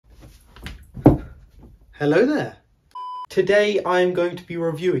Hello there. Today I'm going to be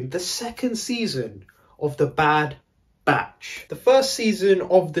reviewing the second season of The Bad Batch. The first season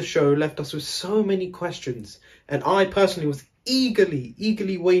of the show left us with so many questions, and I personally was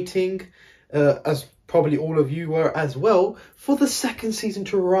eagerly waiting, as probably all of you were as well, for the second season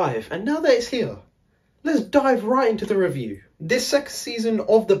to arrive. And now that it's here, let's dive right into the review. This second season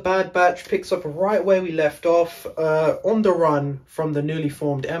of The Bad Batch picks up right where we left off, on the run from the newly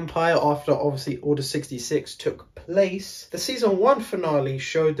formed Empire after obviously Order 66 took place. The season 1 finale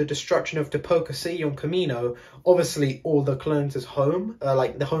showed the destruction of Tipoca City on Camino, obviously all the clones' home,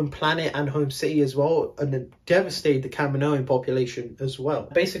 like the home planet and home city as well, and it devastated the Kaminoan population as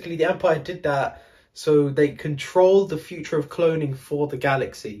well. Basically the Empire did that so they control the future of cloning for the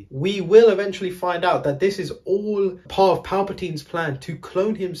galaxy. We will eventually find out that this is all part of Palpatine's plan to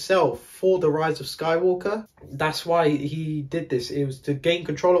clone himself for the Rise of Skywalker. That's why he did this. It was to gain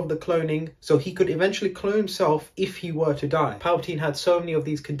control of the cloning so he could eventually clone himself if he were to die. Palpatine had so many of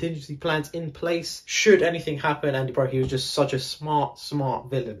these contingency plans in place should anything happen, and he was just such a smart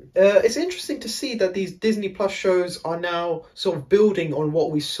villain. It's interesting to see that these Disney Plus shows are now sort of building on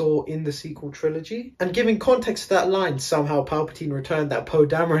what we saw in the sequel trilogy. And giving context to that line, somehow Palpatine returned that Poe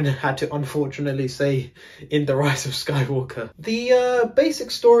Dameron had to unfortunately say in The Rise of Skywalker. The basic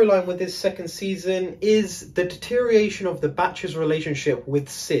storyline with this second season is the deterioration of the Batch's relationship with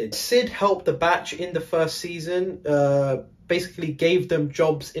Sid. Sid helped the Batch in the first season, basically gave them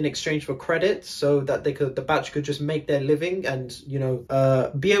jobs in exchange for credits so that the Batch could just make their living and, you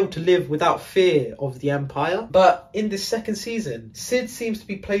know, be able to live without fear of the Empire. But in this second season, Sid seems to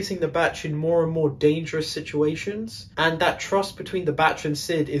be placing the Batch in more and more dangerous situations, and that trust between the Batch and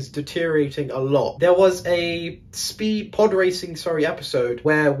Sid is deteriorating a lot. There was a pod racing episode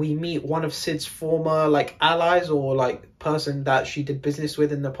where we meet one of Sid's former allies or person that she did business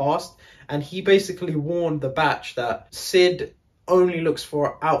with in the past, and he basically warned the Batch that Sid only looks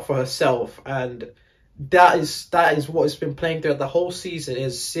out for herself, and that is what has been playing throughout the whole season.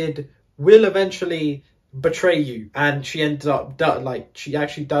 Is Sid will eventually betray you, and she ends up she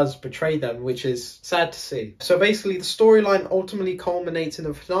actually does betray them, which is sad to see. So basically the storyline ultimately culminates in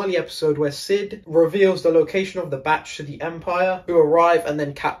the finale episode where Sid reveals the location of the Batch to the Empire, who arrive and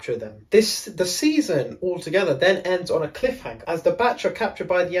then capture them. The season altogether then ends on a cliffhanger as the Batch are captured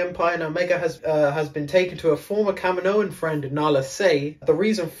by the Empire, and Omega has been taken to a former Kaminoan friend, Nala Se. The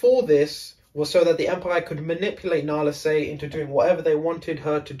reason for this was so that the Empire could manipulate Nala Se into doing whatever they wanted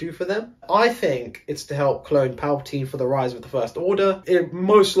her to do for them. I think it's to help clone Palpatine for the rise of the First Order. It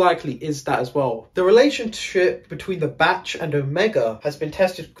most likely is that as well. The relationship between the Batch and Omega has been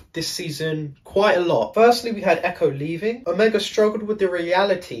tested this season quite a lot. Firstly, we had Echo leaving. Omega struggled with the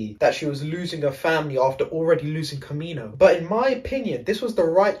reality that she was losing her family after already losing Camino. But in my opinion, this was the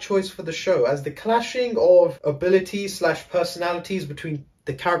right choice for the show, as the clashing of abilities / personalities between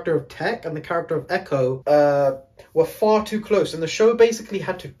the character of Tech and the character of Echo were far too close, and the show basically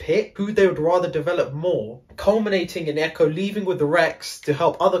had to pick who they would rather develop more, culminating in Echo leaving with the Rex to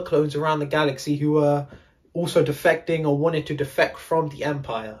help other clones around the galaxy who were also defecting or wanted to defect from the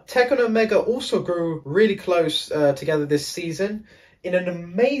Empire. Tech and Omega also grew really close together this season in an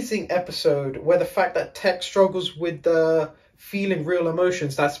amazing episode where the fact that Tech struggles with feeling real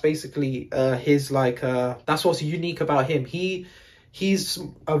emotions, that's basically his that's what's unique about him. He's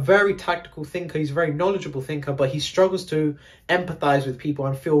a very tactical thinker, he's a very knowledgeable thinker, but he struggles to empathize with people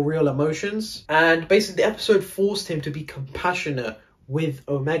and feel real emotions. And basically the episode forced him to be compassionate with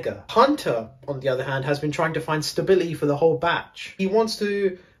Omega. Hunter, on the other hand, has been trying to find stability for the whole Batch. He wants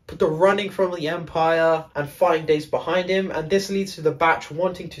to put the running from the Empire and fighting days behind him, and this leads to the Batch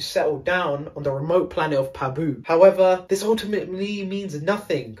wanting to settle down on the remote planet of Pabu. However, this ultimately means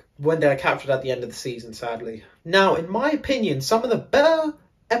nothing when they're captured at the end of the season, sadly. Now, in my opinion, some of the better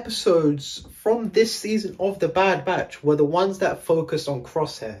episodes from this season of The Bad Batch were the ones that focused on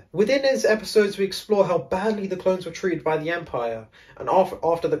Crosshair. Within these episodes, we explore how badly the clones were treated by the Empire and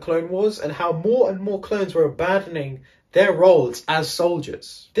after the Clone Wars, and how more and more clones were abandoning their roles as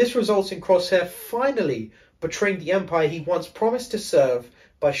soldiers. This results in Crosshair finally betraying the Empire he once promised to serve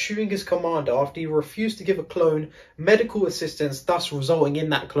by shooting his commander after he refused to give a clone medical assistance, thus resulting in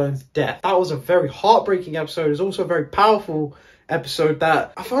that clone's death. That was a very heartbreaking episode. It was also a very powerful episode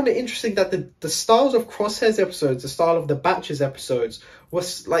that I found it interesting that the styles of Crosshair's episodes, the style of the Batch's episodes,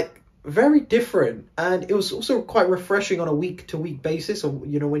 was very different, and it was also quite refreshing on a week-to-week basis, or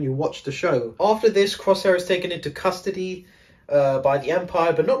when you watch the show. After this, Crosshair is taken into custody by the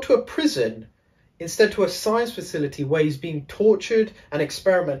Empire, but not to a prison. instead to a science facility where he's being tortured and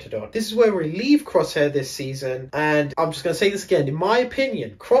experimented on. This is where we leave Crosshair this season, and I'm just going to say this again. In my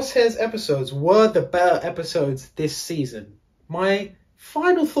opinion, Crosshair's episodes were the better episodes this season. My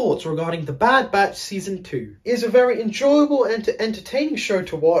final thoughts regarding The Bad Batch Season 2 is a very enjoyable and entertaining show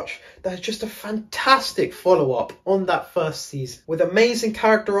to watch that is just a fantastic follow-up on that first season, with amazing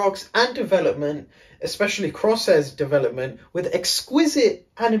character arcs and development, especially Crosshair's development, with exquisite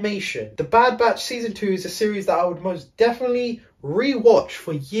animation. The Bad Batch Season 2 is a series that I would most definitely rewatch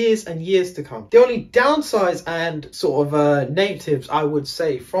for years and years to come. The only downsides and sort of negatives I would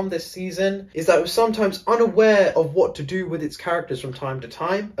say from this season is that it was sometimes unaware of what to do with its characters from time to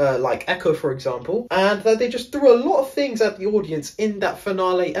time, like Echo for example, and that they just threw a lot of things at the audience in that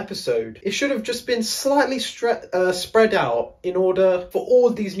finale episode. It should have just been slightly spread out in order for all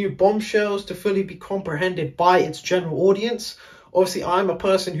these new bombshells to fully be comprehended by its general audience. Obviously, I'm a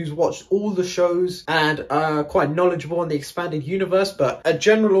person who's watched all the shows and quite knowledgeable on the expanded universe, but a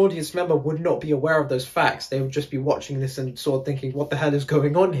general audience member would not be aware of those facts. They would just be watching this and sort of thinking, what the hell is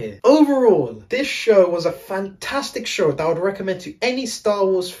going on here? Overall, this show was a fantastic show that I would recommend to any Star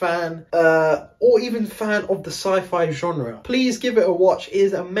Wars fan or even fan of the sci-fi genre. Please give it a watch. It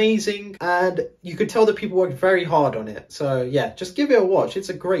is amazing, and you could tell that people worked very hard on it. So yeah, just give it a watch. It's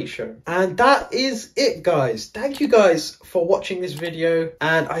a great show. And that is it, guys. Thank you guys for watching this video,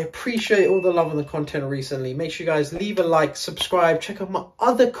 and I appreciate all the love and the content recently. Make sure you guys leave a like, subscribe, check out my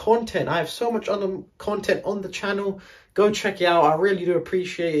other content. I have so much other content on the channel. Go check it out. I really do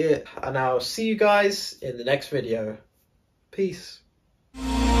appreciate it, and I'll see you guys in the next video. Peace.